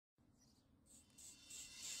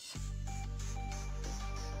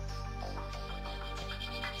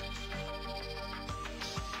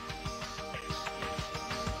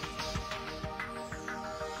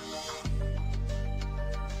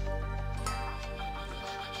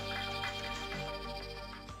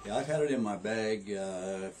I've had it in my bag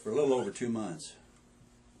for a little over 2 months.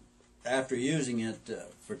 After using it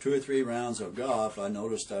for 2 or 3 rounds of golf, I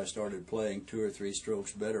noticed I started playing 2 or 3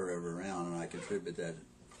 strokes better every round, and I contribute that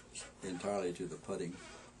entirely to the putting.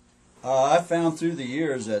 I've found through the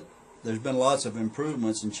years that there's been lots of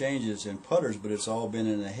improvements and changes in putters, but it's all been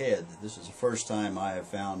in the head. This is the first time I have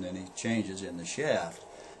found any changes in the shaft.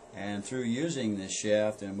 And through using this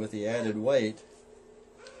shaft and with the added weight,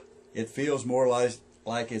 it feels more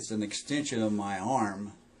like it's an extension of my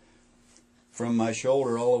arm from my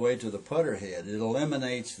shoulder all the way to the putter head. It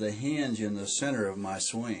eliminates the hinge in the center of my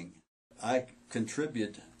swing. I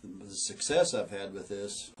contribute the success I've had with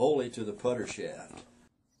this wholly to the putter shaft.